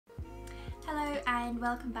and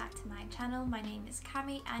welcome back to my channel. My name is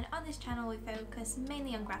Cami and on this channel we focus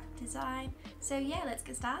mainly on graphic design. So yeah, let's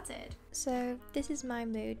get started. So this is my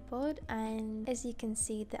mood board, and as you can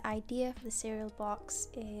see, the idea for the cereal box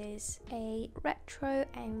is a retro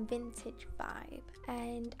and vintage vibe,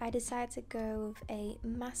 and I decided to go with a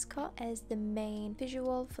mascot as the main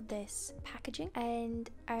visual for this packaging, and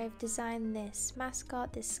I've designed this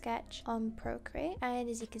mascot, this sketch, on Procreate, and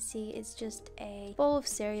as you can see it's just a bowl of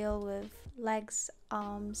cereal with legs,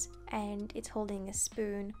 arms, and it's holding a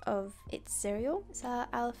spoon of its cereal. So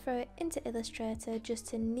I'll throw it into Illustrator just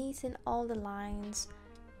to neaten all the lines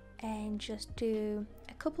and just do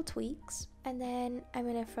a couple tweaks, and then I'm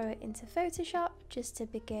going to throw it into Photoshop just to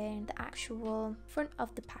begin the actual front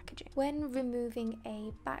of the packaging. When removing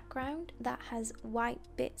a background that has white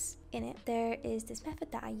bits in it, there is this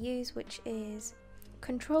method that I use, which is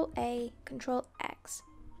Control A, Control X,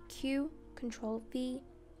 Q, Control V,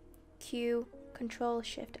 Q, Control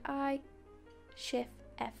Shift I, Shift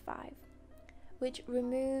F5, which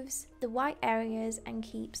removes the white areas and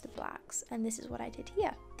keeps the blacks, and this is what I did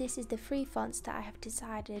here. This is the three fonts that I have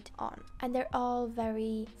decided on, and they're all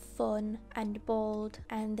very fun and bold,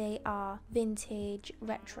 and they are vintage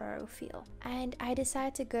retro feel. And I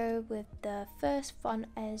decided to go with the first font,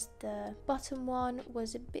 as the bottom one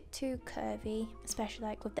was a bit too curvy, especially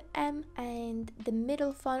like with the M, and the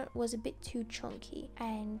middle font was a bit too chunky,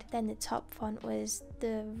 and then the top font was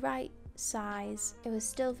the right size. It was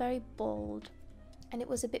still very bold, and it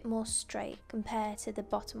was a bit more straight compared to the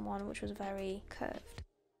bottom one, which was very curved.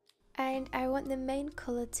 And I want the main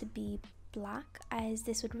colour to be black, as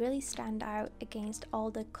this would really stand out against all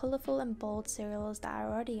the colourful and bold cereals that are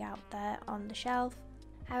already out there on the shelf.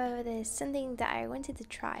 However, there's something that I wanted to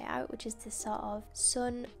try out, which is this sort of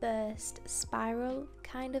sunburst spiral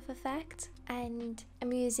kind of effect, and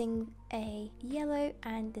I'm using a yellow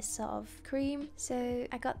and this sort of cream, so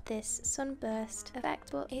I got this sunburst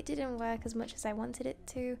effect, but it didn't work as much as I wanted it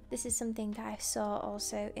to. This is something that I saw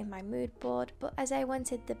also in my mood board, but as I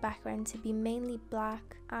wanted the background to be mainly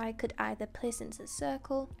black, I could either place it into a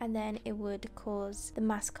circle and then it would cause the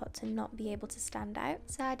mascot to not be able to stand out,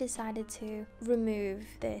 so I decided to remove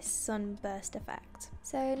this sunburst effect.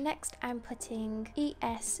 So next I'm putting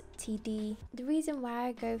ESTD. The reason why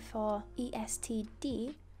I go for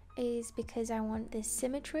ESTD is because I want this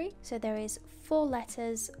symmetry, so there is 4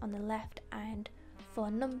 letters on the left and 4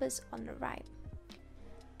 numbers on the right.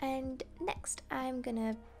 And next I'm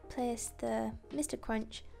gonna place the Mr.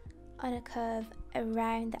 Crunch on a curve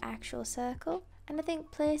around the actual circle, and I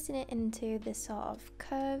think placing it into this sort of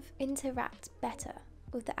curve interacts better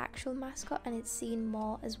with the actual mascot and it's seen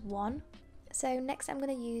more as one. So next I'm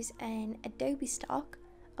going to use an adobe stock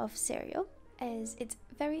of cereal, as it's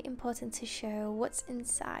very important to show what's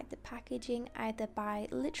inside the packaging, either by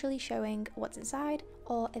literally showing what's inside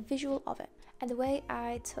or a visual of it. And the way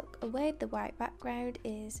I took away the white background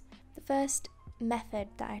is the first method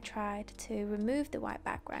that I tried to remove the white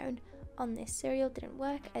background on this cereal didn't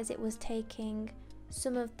work, as it was taking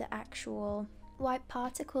some of the actual white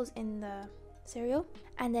particles in the cereal,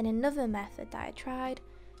 and then another method that I tried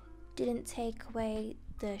didn't take away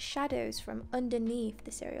the shadows from underneath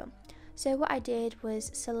the cereal. So what I did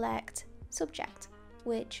was select subject,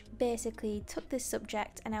 which basically took this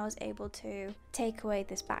subject and I was able to take away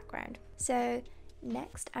this background. So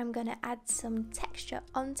next I'm going to add some texture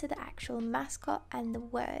onto the actual mascot and the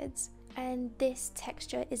words, and this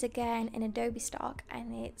texture is again in Adobe stock,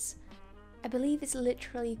 and I believe it's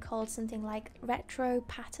literally called something like retro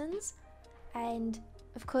patterns. And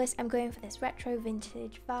of course I'm going for this retro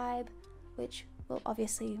vintage vibe, which will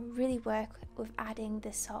obviously really work with adding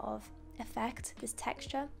this sort of effect, this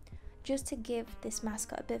texture, just to give this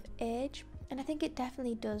mascot a bit of age. And I think it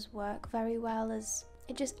definitely does work very well, as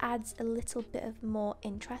it just adds a little bit of more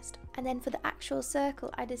interest. And then for the actual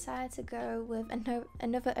circle I decided to go with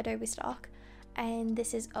another Adobe stock, and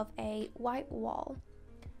this is of a white wall,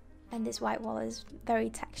 and this white wall is very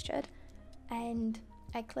textured, and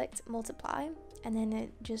I clicked multiply, and then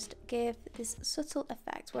it just gave this subtle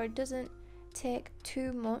effect where it doesn't take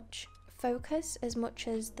too much focus as much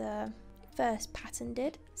as the first pattern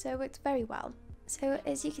did, so it worked very well. So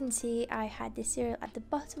as you can see, I had this cereal at the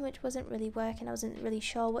bottom which wasn't really working. I wasn't really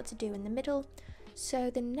sure what to do in the middle, so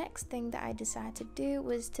the next thing that I decided to do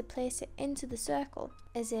was to place it into the circle,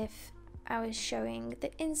 as if I was showing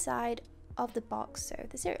the inside of the box, so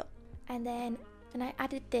the cereal. And I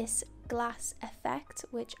added this glass effect,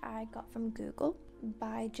 which I got from Google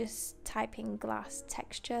by just typing glass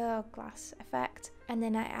texture or glass effect, and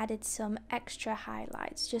then I added some extra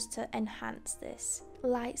highlights just to enhance this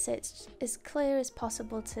light so it's as clear as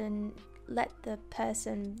possible to let the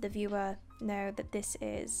person, the viewer, know that this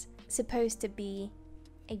is supposed to be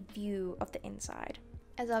a view of the inside,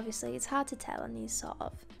 as obviously it's hard to tell in these sort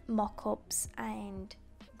of mock-ups and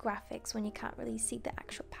graphics when you can't really see the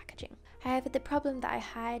actual packaging. However, the problem that I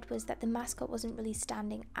had was that the mascot wasn't really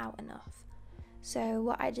standing out enough. So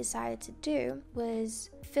what I decided to do was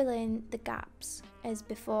fill in the gaps, as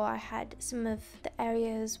before I had some of the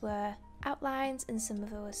areas were outlines and some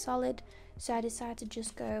of it was solid, so I decided to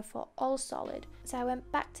just go for all solid. So I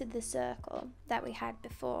went back to the circle that we had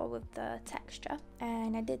before with the texture,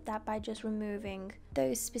 and I did that by just removing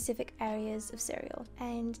those specific areas of cereal.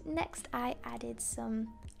 And next I added some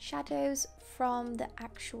shadows from the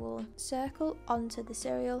actual circle onto the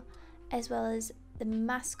cereal, as well as the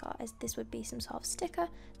mascot, as this would be some sort of sticker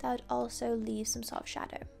that would also leave some sort of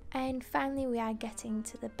shadow. And finally we are getting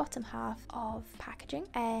to the bottom half of packaging,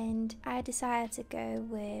 and I decided to go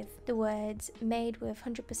with the words made with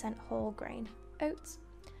 100% whole grain oats,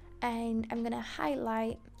 and I'm going to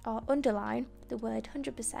highlight or underline the word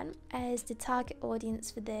 100% as the target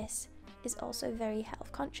audience for this is also very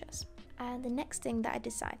health conscious. And the next thing that I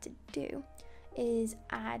decided to do is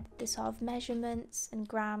add the sort of measurements and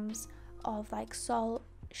grams of like salt,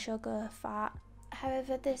 sugar, fat.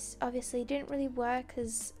 However, this obviously didn't really work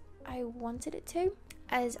as I wanted it to,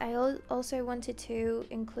 as I also wanted to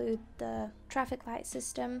include the traffic light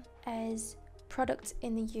system, as products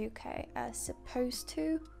in the UK are supposed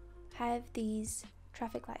to have these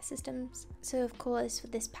traffic light systems. So of course for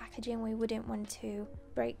this packaging we wouldn't want to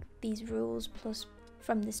break these rules, plus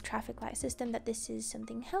from this traffic light system that this is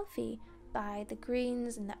something healthy by the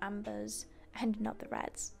greens and the ambers and not the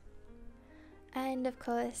reds. And of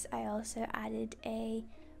course I also added a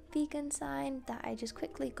vegan sign that I just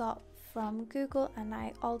quickly got from Google, and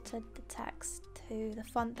I altered the text to the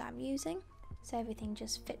font that I'm using so everything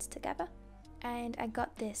just fits together. And I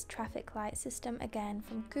got this traffic light system again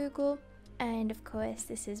from Google, and of course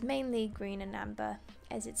this is mainly green and amber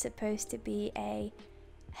as it's supposed to be a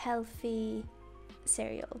healthy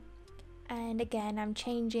cereal. And again I'm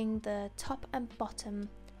changing the top and bottom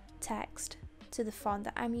text to the font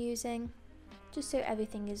that I'm using just so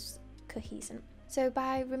everything is cohesive. So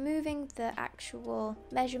by removing the actual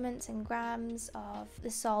measurements and grams of the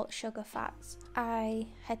salt, sugar, fats, I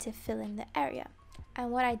had to fill in the area.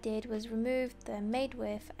 And what I did was remove the made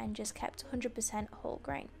with and just kept 100% whole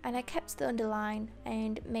grain. And I kept the underline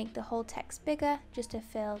and make the whole text bigger just to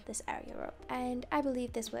fill this area up. And I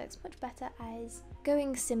believe this works much better, as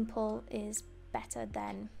going simple is better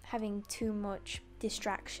than having too much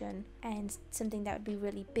distraction and something that would be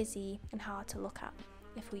really busy and hard to look at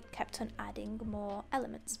if we kept on adding more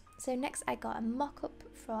elements. So next I got a mock-up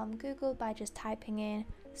from Google by just typing in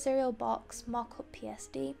cereal box mockup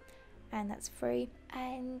PSD, and that's free.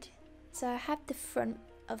 And so I have the front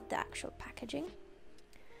of the actual packaging.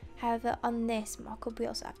 However, on this mock-up we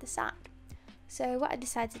also have the side. So what I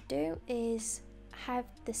decided to do is have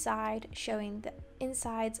the side showing the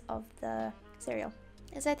insides of the cereal,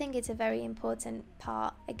 as I think it's a very important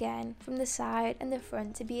part, again, from the side and the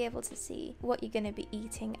front, to be able to see what you're going to be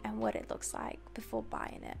eating and what it looks like before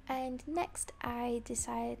buying it. And next I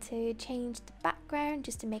decided to change the background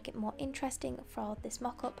just to make it more interesting for this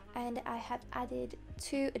mock-up, and I have added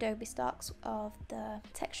 2 adobe stocks of the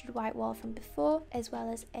textured white wall from before, as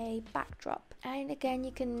well as a backdrop. And again,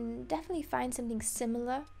 you can definitely find something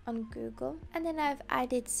similar on Google. And then I've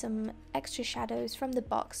added some extra shadows from the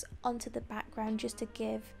box onto the background just to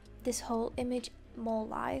give this whole image more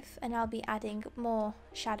life, and I'll be adding more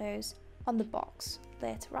shadows on the box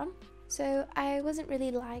later on. So I wasn't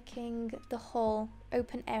really liking the whole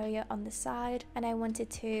open area on the side, and I wanted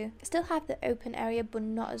to still have the open area but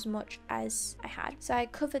not as much as I had. So I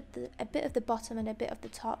covered a bit of the bottom and a bit of the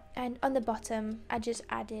top, and on the bottom I just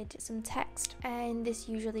added some text, and this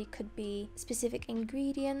usually could be specific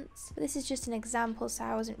ingredients, but this is just an example, so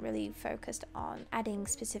I wasn't really focused on adding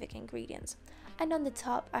specific ingredients. And on the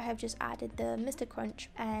top I have just added the Mr. Crunch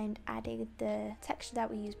and added the texture that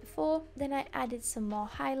we used before. Then I added some more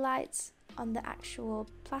highlights on the actual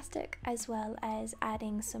plastic, as well as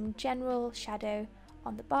adding some general shadow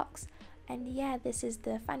on the box. And yeah, this is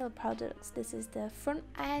the final product. This is the front,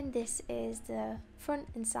 and this is the front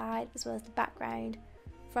and side, as well as the background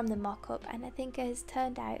from the mock-up, and I think it has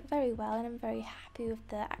turned out very well, and I'm very happy with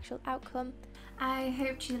the actual outcome. I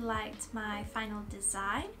hope you liked my final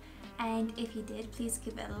design, and if you did, please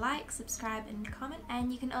give it a like, subscribe and comment,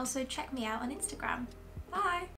 and you can also check me out on Instagram. Bye!